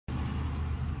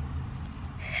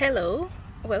Hello,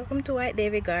 welcome to White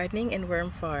Davy Gardening and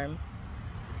Worm Farm.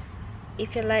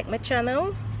 If you like my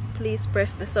channel, please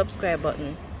press the subscribe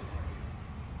button.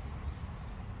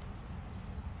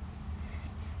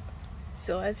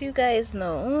 So as you guys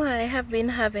know, I have been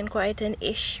having quite an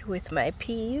issue with my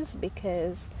peas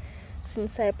because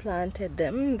since I planted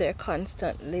them, they're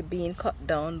constantly being cut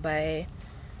down by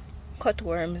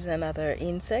cutworms and other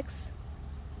insects,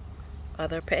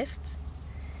 other pests.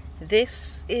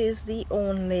 This is the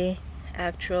only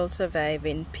actual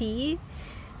surviving pea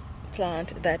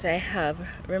plant that I have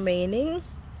remaining,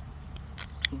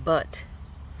 but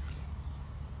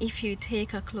if you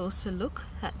take a closer look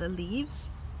at the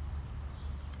leaves,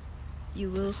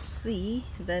 you will see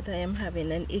that I am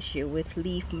having an issue with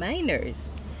leaf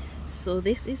miners. So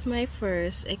this is my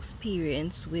first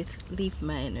experience with leaf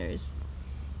miners,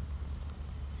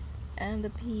 and the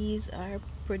peas are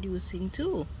producing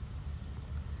too.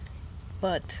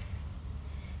 But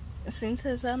since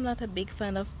as I'm not a big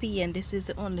fan of pea and this is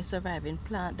the only surviving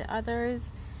plant, the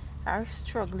others are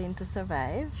struggling to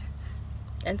survive,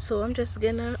 and so I'm just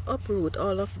gonna uproot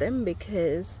all of them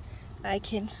because I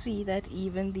can see that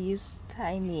even these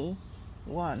tiny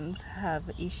ones have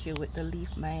issue with the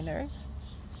leaf miners.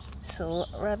 So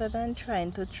rather than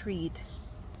trying to treat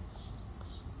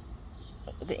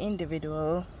the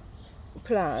individual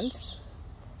plants,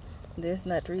 there's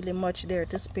not really much there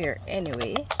to spare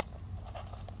anyway,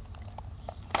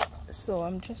 so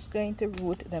I'm just going to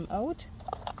root them out.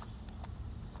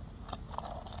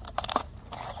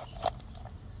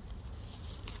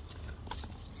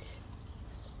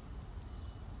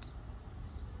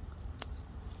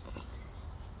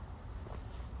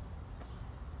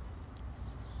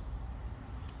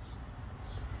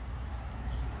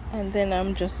 And then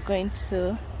I'm just going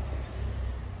to,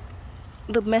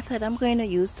 the method I'm going to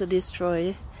use to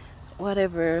destroy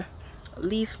whatever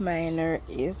leaf miner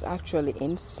is actually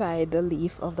inside the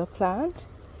leaf of the plant,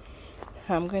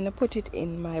 I'm going to put it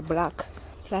in my black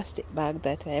plastic bag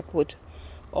that I put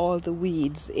all the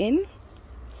weeds in.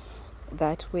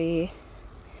 That way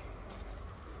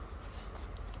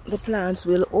the plants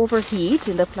will overheat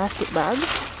in the plastic bag,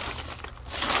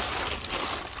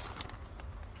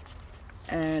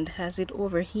 and as it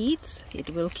overheats, it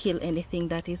will kill anything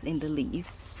that is in the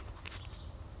leaf.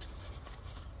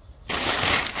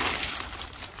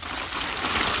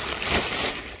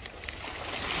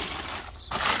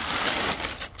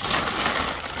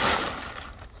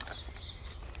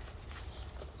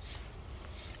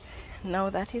 Now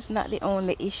that is not the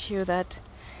only issue that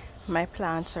my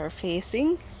plants are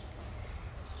facing.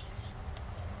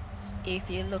 If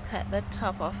you look at the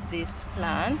top of this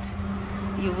plant,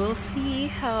 you will see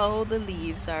how the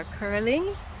leaves are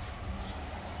curling.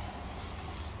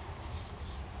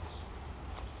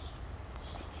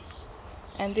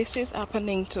 And this is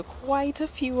happening to quite a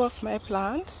few of my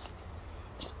plants.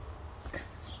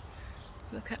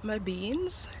 Look at my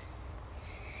beans.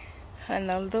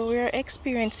 And although we are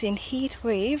experiencing heat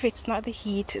wave, it's not the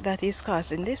heat that is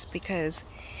causing this, because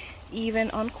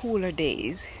even on cooler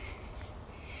days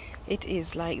it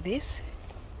is like this.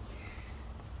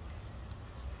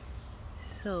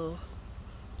 So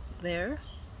there.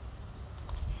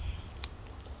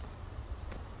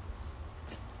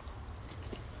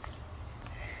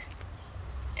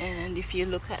 And if you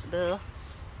look at the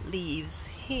leaves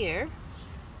here,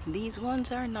 these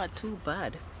ones are not too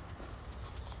bad.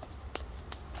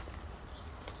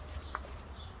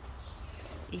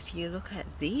 If you look at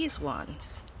these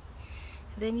ones,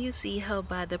 then you see how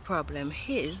bad the problem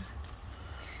is.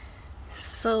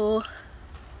 So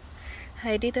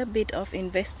I did a bit of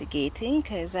investigating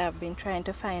because I've been trying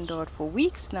to find out for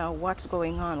weeks now what's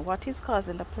going on, what is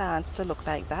causing the plants to look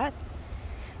like that.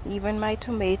 Even my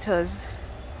tomatoes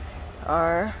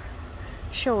are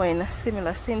showing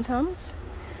similar symptoms.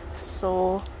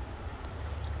 So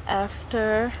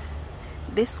after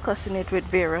discussing it with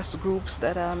various groups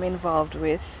that I'm involved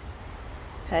with,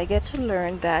 I get to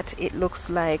learn that it looks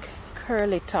like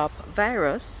curly top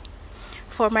virus.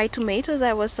 For my tomatoes,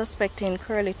 I was suspecting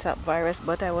curly top virus,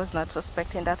 but I was not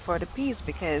suspecting that for the peas,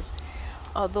 because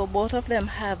although both of them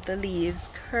have the leaves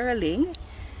curling,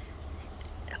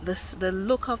 the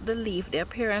look of the leaf, the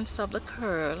appearance of the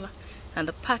curl and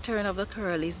the pattern of the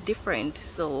curl is different.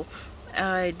 So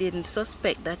I didn't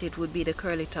suspect that it would be the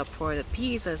curly top for the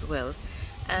peas as well.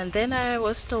 And then I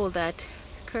was told that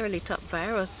curly top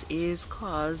virus is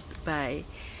caused by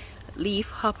leaf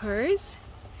hoppers.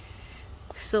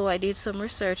 So I did some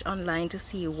research online to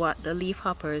see what the leaf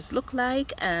hoppers look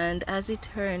like, and as it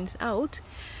turns out,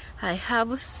 I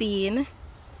have seen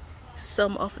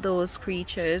some of those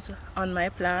creatures on my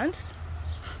plants.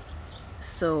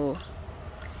 So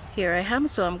here I am.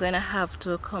 So I'm gonna have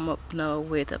to come up now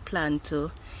with a plan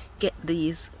to get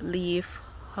these leaf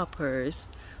hoppers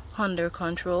under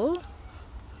control.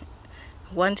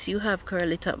 Once you have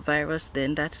curly top virus,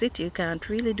 then that's it. You can't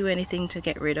really do anything to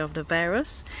get rid of the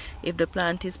virus. If the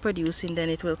plant is producing, then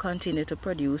it will continue to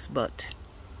produce, but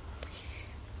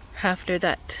after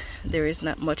that there is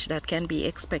not much that can be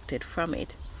expected from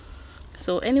it.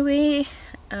 So anyway,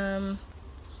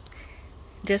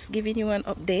 just giving you an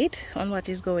update on what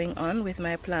is going on with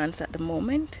my plants at the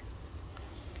moment.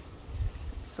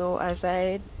 So as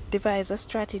I devise a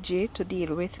strategy to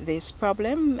deal with this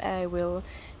problem, I will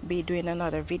be doing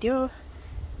another video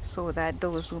so that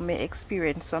those who may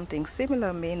experience something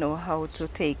similar may know how to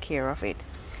take care of it.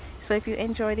 So if you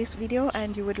enjoy this video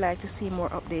and you would like to see more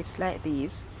updates like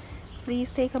these,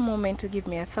 please take a moment to give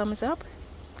me a thumbs up.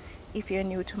 If you're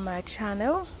new to my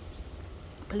channel,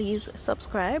 please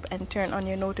subscribe and turn on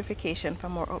your notification for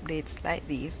more updates like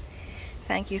these.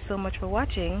 Thank you so much for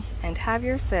watching and have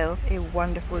yourself a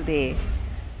wonderful day.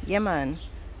 Yeah man,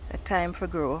 a time for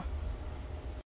grow.